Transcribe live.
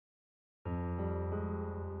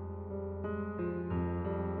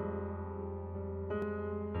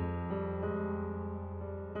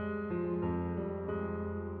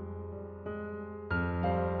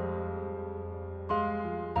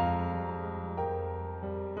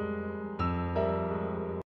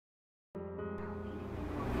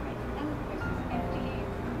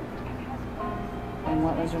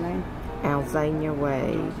what was her name? Alzania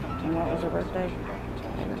Wade. And what was her birthday?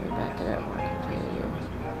 Let me back it up. I can tell you.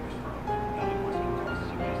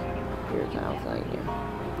 Here's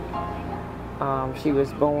Alzania. She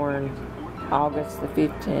was born August the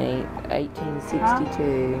 15th,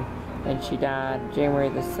 1862, and she died January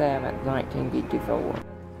the 7th, 1954.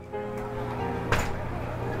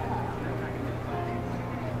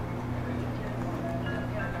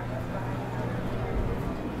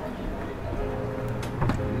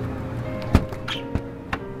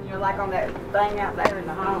 Like on that thing out there in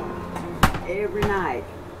the home, every night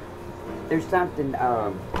there's something.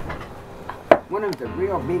 One of them's a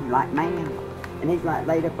real big like man, and he's like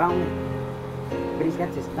laid up on it, but he's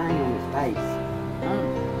got this thing on his face.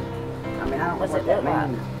 I mean, I don't know what that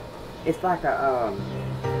means. It's like a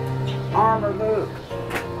armor look,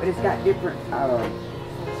 but it's got different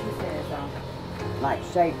like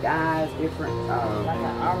shaped eyes, different Like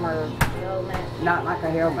an armor helmet? not like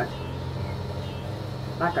a helmet.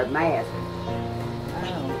 Like a mask.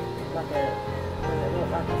 Oh, like a, does it look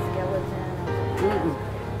like a skeleton?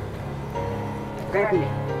 Grab it.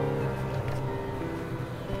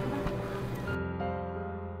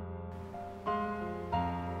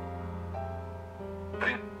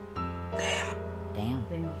 Damn.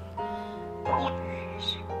 You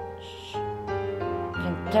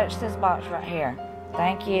can touch this box right here.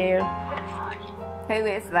 Thank you. Who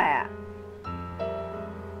is that?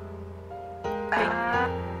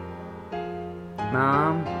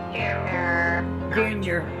 Mom.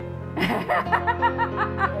 Junior. I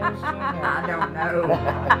don't know.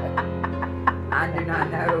 I do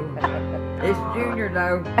not know. It's Junior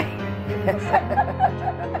though.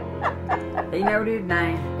 He knowed his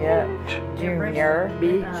name. Yep. Junior.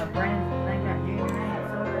 Bitch.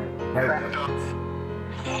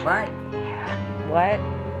 What? What?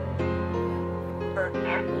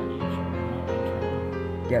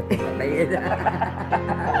 Got the bed.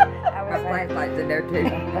 My flashlight's in there too.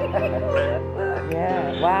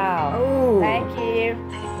 Yeah, wow. Oh. Thank you.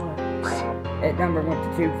 That number went to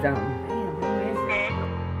 2 something.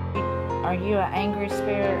 Are you an angry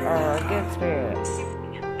spirit or a good spirit?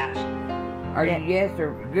 Are you yes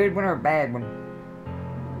or good one or a bad one?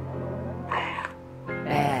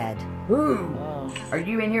 Bad. Ooh. Oh. Are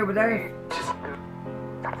you in here with us?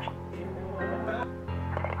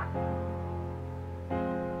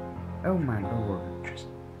 Oh my Lord.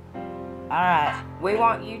 Alright. We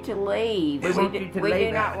want you to leave. We want you to we leave.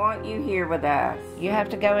 do not want you here with us. You have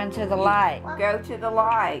to go into the light. Go to the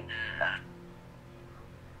light.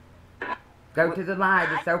 Go to the light,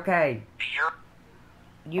 it's okay.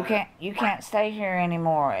 You can't stay here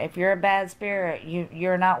anymore. If you're a bad spirit,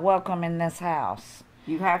 you're not welcome in this house.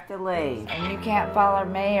 You have to leave. And you can't follow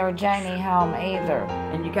me or Janie home either.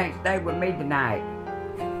 And you can't stay with me tonight.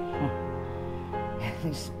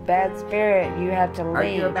 Bad spirit, you have to leave. Are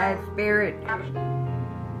you a bad spirit?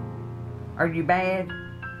 Are you bad?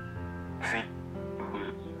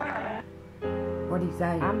 What'd he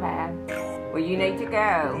say? I'm bad. Well, you need to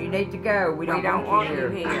go. You need to go. We don't want you you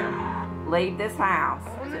here. Leave this house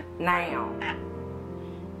now.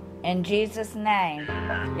 In Jesus' name.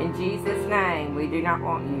 In Jesus' name, we do not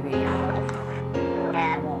want you here.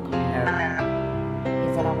 I won't come in.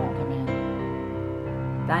 He said I won't come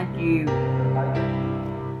in. Thank you.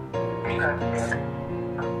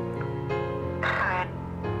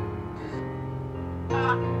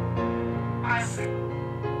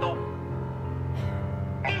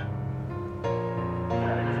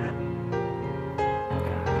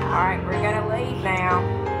 Alright, we're gonna leave now.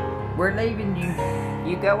 We're leaving you.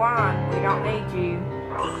 You go on. We don't need you.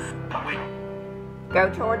 Go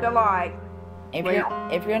toward the light.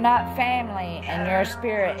 If you're not family and you're a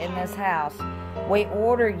spirit in this house, we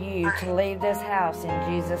order you to leave this house in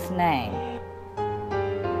Jesus' name.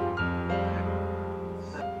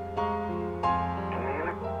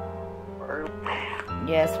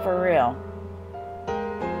 Yes, for real.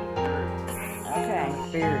 Okay.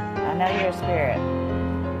 Spirit. I know you're a spirit.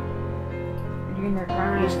 You in there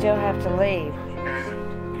crying? You still have to leave.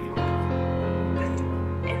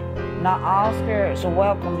 Not all spirits are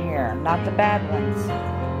welcome here, not the bad ones.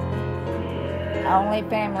 Only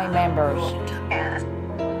family members.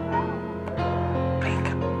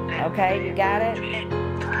 Okay, you got it?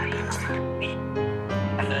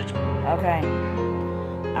 Okay.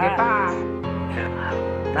 All right. Goodbye.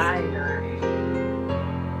 Bye.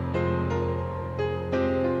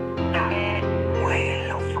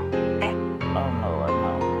 Oh, Lord,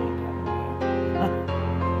 no.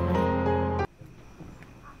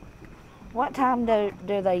 What time do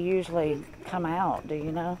they usually come out? Do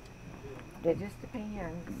you know? It just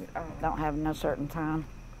depends. Don't have no certain time.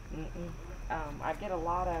 I get a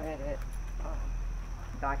lot of it at,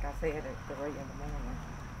 like I said, at 3 in the morning.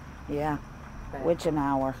 Yeah. But, Witching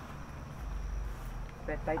hour.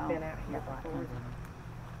 But they've been out here before.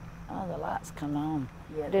 Oh, the lights come on.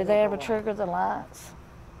 Yeah, Do they ever trigger the lights?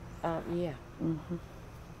 Yeah. Mm-hmm.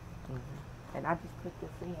 And I just put this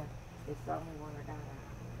in. It's the only one I got out.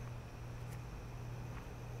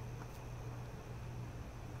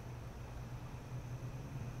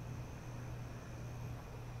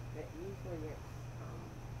 But usually it's,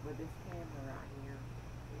 with this camera right here,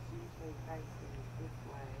 it's usually facing this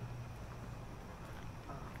way.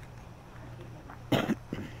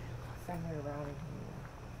 Somewhere right in here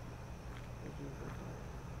is usually where.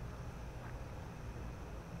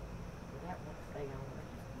 But that won't stay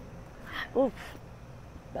on. Oof.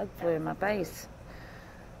 Bug flew in my face.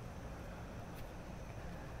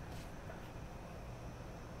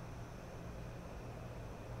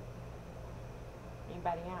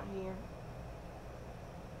 Anybody out here?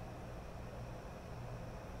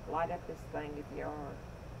 Light up this thing if you are.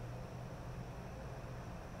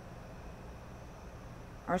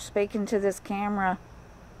 Or speaking to this camera.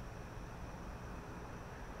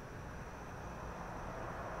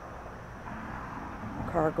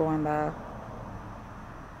 Car going by.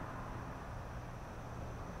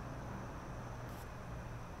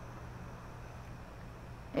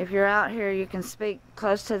 If you're out here, you can speak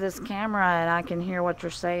close to this camera and I can hear what you're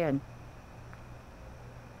saying.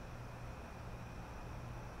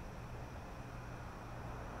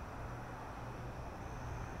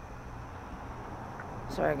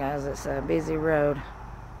 Sorry guys, it's a busy road.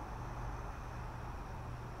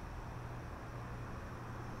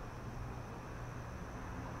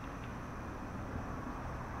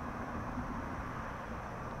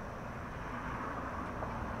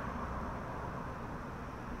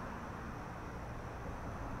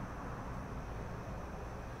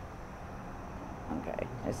 Okay,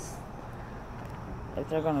 if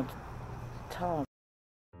they're gonna talk.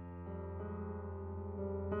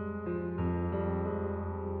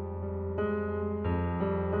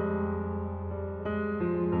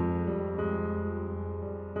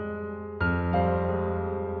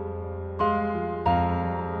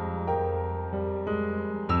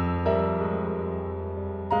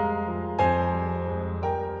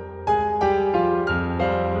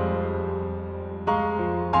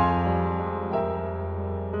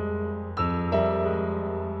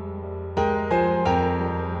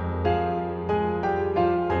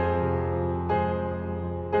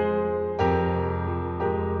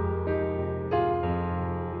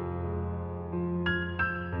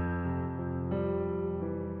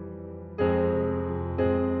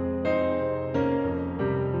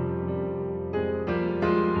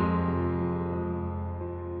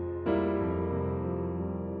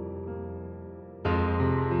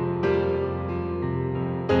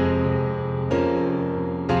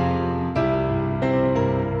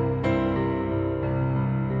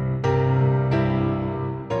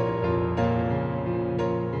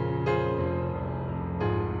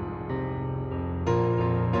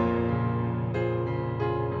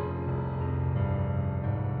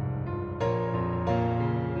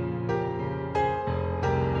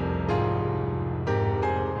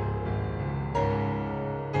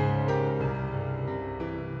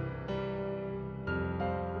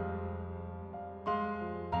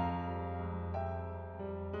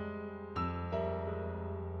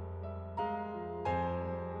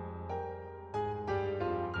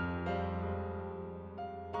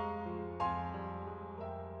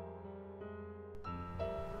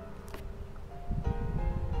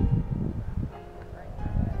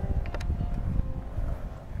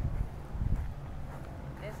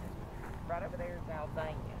 Right over there is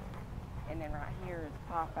Albania. And then right here is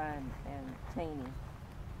Papa and Teeny. And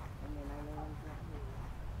then Eileen's right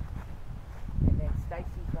here. And then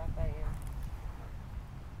Stacy's right there.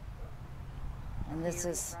 And this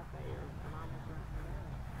is Right there. Mama's right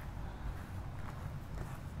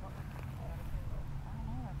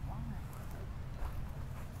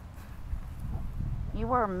there. you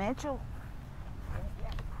were Mitchell? Yeah.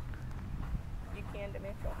 You kin to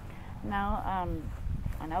Mitchell? No,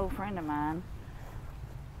 an old friend of mine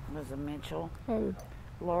was a Mitchell. Who?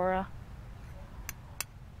 Laura.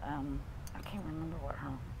 I can't remember what her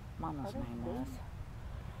mama's name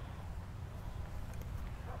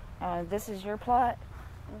was. This is your plot?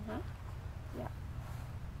 Mm-hmm. Yeah.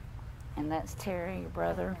 And that's Terry, your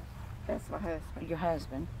brother? That's my husband. Your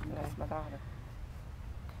husband? And that's my daughter.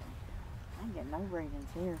 I ain't getting no readings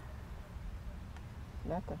here.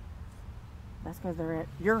 Nothing. That's because they're at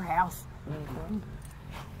your house. Mm-hmm.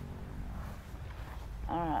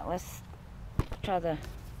 Alright, let's try the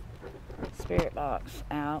spirit box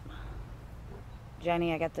out.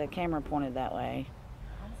 Janie, I got the camera pointed that way.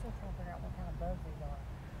 I'm still trying to figure out what kind of bugs these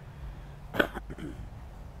are.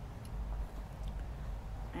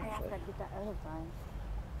 Actually, I get that other thing.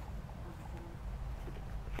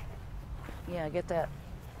 yeah, get that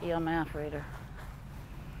EMF reader.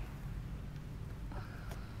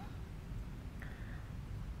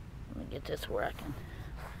 Let me get this where I can.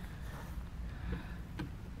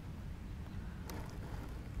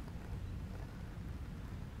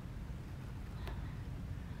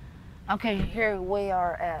 Okay, here we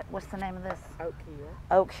are at, what's the name of this? Oak Hill.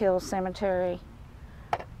 Oak Hill Cemetery.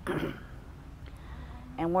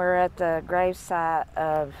 And we're at the gravesite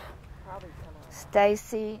of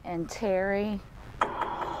Stacy and Terry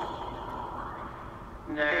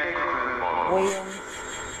Williams.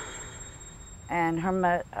 And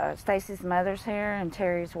her Stacy's mother's here and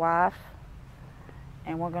Terry's wife.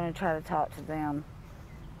 And we're going to try to talk to them.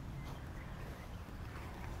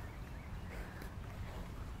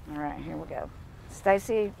 All right, here we go.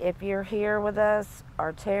 Stacy, if you're here with us,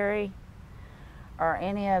 or Terry, or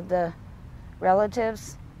any of the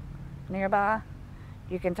relatives nearby,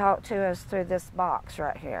 you can talk to us through this box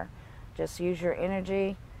right here. Just use your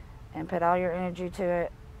energy and put all your energy to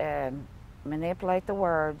it and manipulate the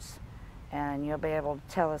words, and you'll be able to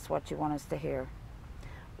tell us what you want us to hear.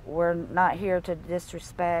 We're not here to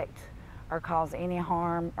disrespect or cause any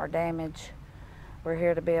harm or damage. We're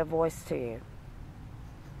here to be a voice to you.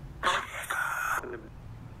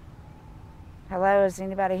 Hello, is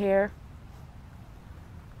anybody here?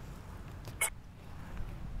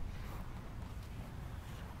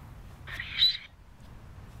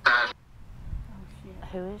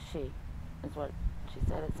 Who is she? Is what she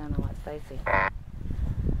said. It sounded like Stacy.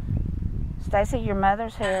 Stacy, your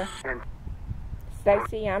mother's here.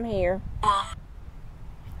 Stacy, I'm here.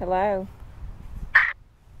 Hello.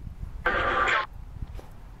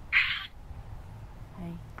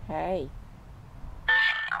 Hey. Hey.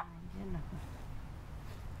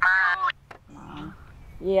 Mom.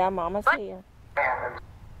 Yeah, Mama's here.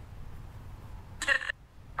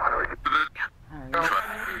 How are you?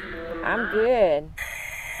 I'm good.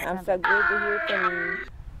 I'm so good to hear from you.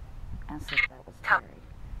 I said that was Terry.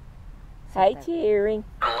 Hey, Terry.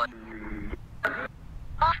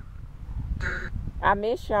 I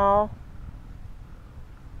miss y'all.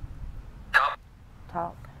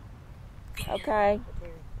 Talk. Okay.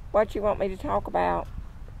 What you want me to talk about?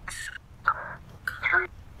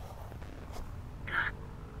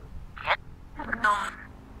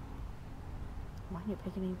 Why aren't you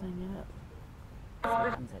picking anything up?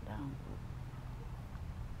 Opens it down.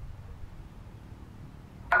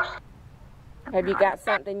 Have you got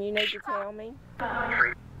something you need to tell me?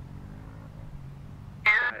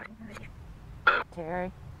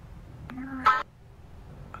 Terry? He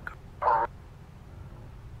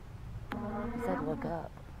said look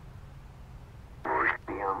up.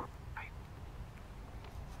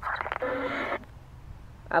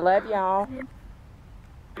 I love y'all.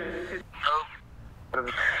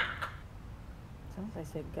 Sounds like I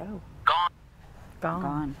said go. Gone.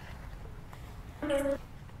 Gone.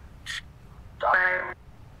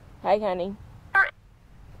 Hey, honey.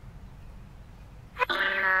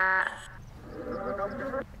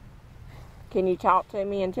 Can you talk to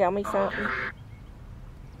me and tell me something?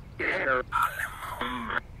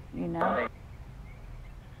 You know?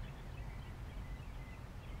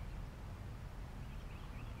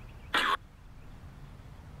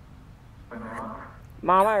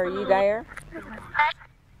 Mama, are you there?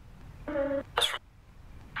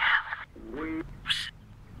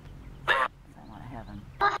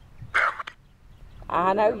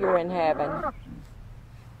 I know you're in heaven.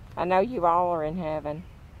 I know you all are in heaven.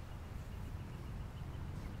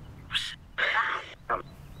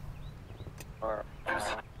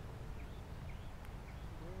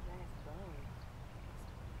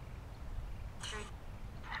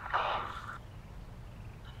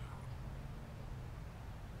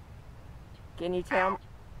 Can you tell me?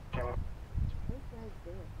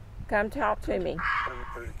 Come talk to me.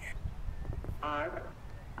 All right.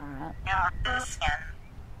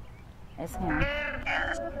 It's him.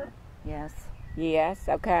 Yes. Yes,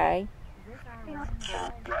 okay.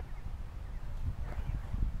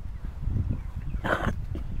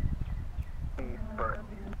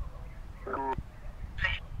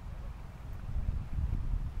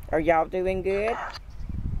 Are y'all doing good?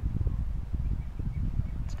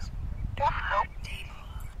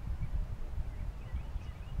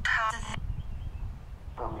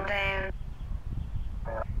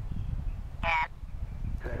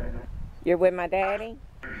 You're with my daddy?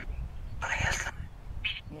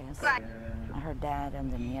 Yes. I heard Dad and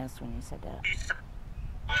then yes when you said that.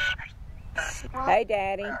 Hey,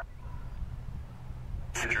 Daddy.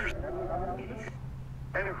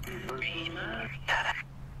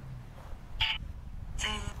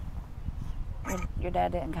 Your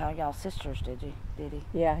dad didn't call y'all sisters, did you? Did he?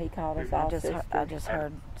 Yeah, he called us all sisters. I just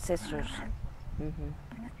heard sisters. Mm-hmm.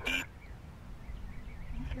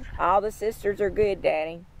 All the sisters are good,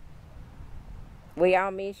 Daddy. We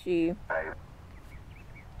all miss you.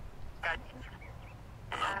 I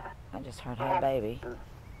just heard her baby.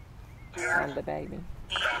 I'm the baby.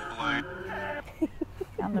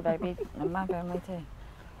 I'm the baby in my family too.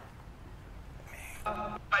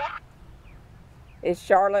 Is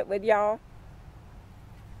Charlotte with y'all?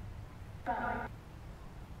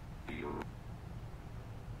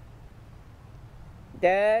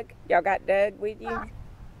 Doug? Y'all got Doug with you?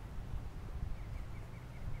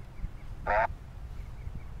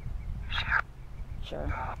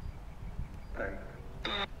 Sure.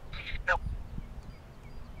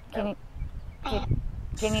 Can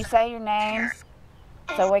you say your name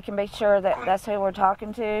so we can be sure that that's who we're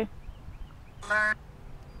talking to?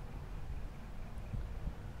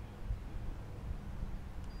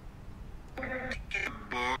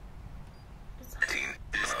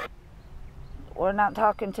 We're not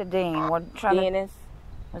talking to Dean. We're trying Dennis?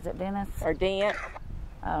 Was it Dennis? Or Dent?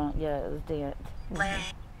 Oh, yeah, it was Dent.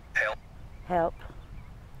 Help.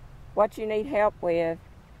 What you need help with?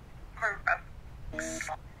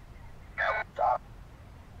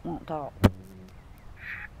 Won't talk.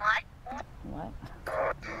 What?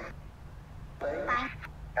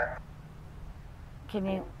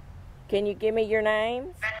 Can you give me your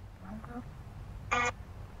names?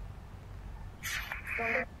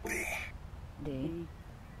 D.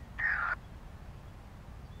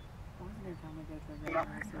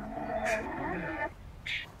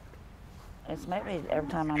 It's maybe every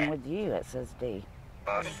time I'm with you it says D.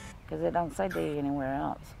 Because it don't say D anywhere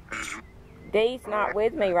else. Dee's not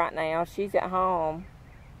with me right now. She's at home.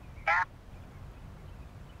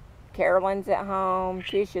 Carolyn's at home.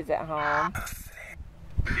 Tisha's at home.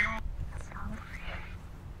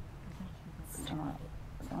 Sound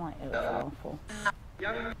like it was awful.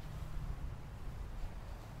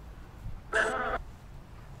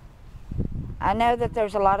 I know that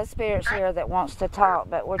there's a lot of spirits here that wants to talk,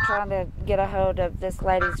 but we're trying to get a hold of this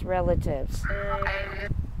lady's relatives.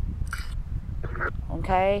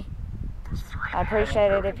 Okay? I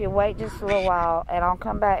appreciate it if you wait just a little while, and I'll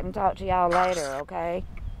come back and talk to y'all later, okay?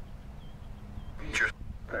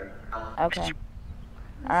 Okay.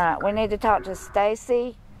 Alright, we need to talk to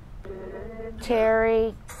Stacy,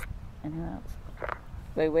 Terry, and who else?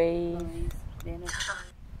 Louise. Dennis.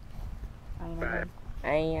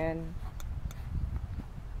 Ann.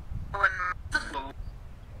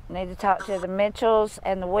 Need to talk to the Mitchells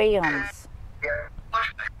and the Williams.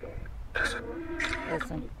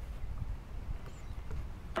 Listen.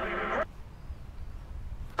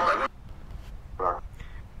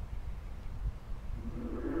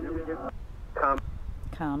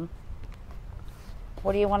 Come.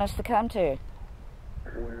 What do you want us to come to?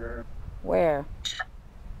 Where?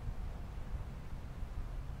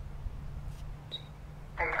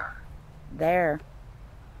 There.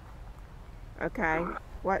 Okay.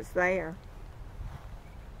 What's there?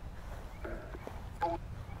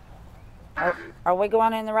 Are we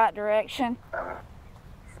going in the right direction?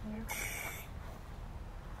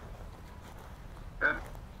 There's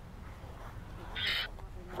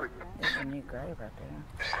a new grave right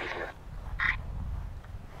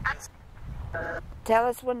there. Tell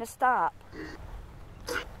us when to stop.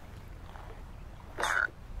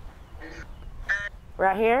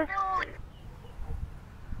 Right here?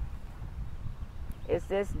 Is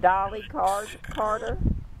this Dolly Carter?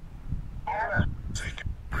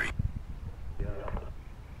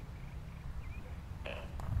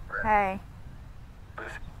 Hey.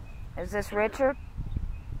 Is this Richard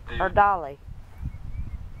or Dolly?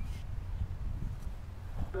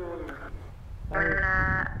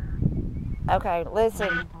 Okay,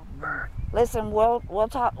 listen. Listen, we'll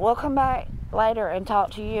talk. We'll come back later and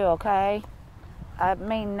talk to you, okay? I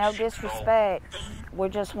mean, no disrespect. We're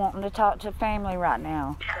just wanting to talk to family right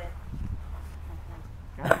now.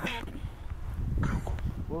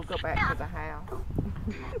 We'll go back to the house.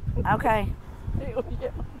 Okay.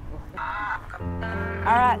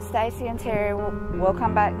 All right, Stacy and Terry, we'll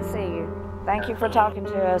come back and see you. Thank you for talking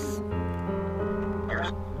to us.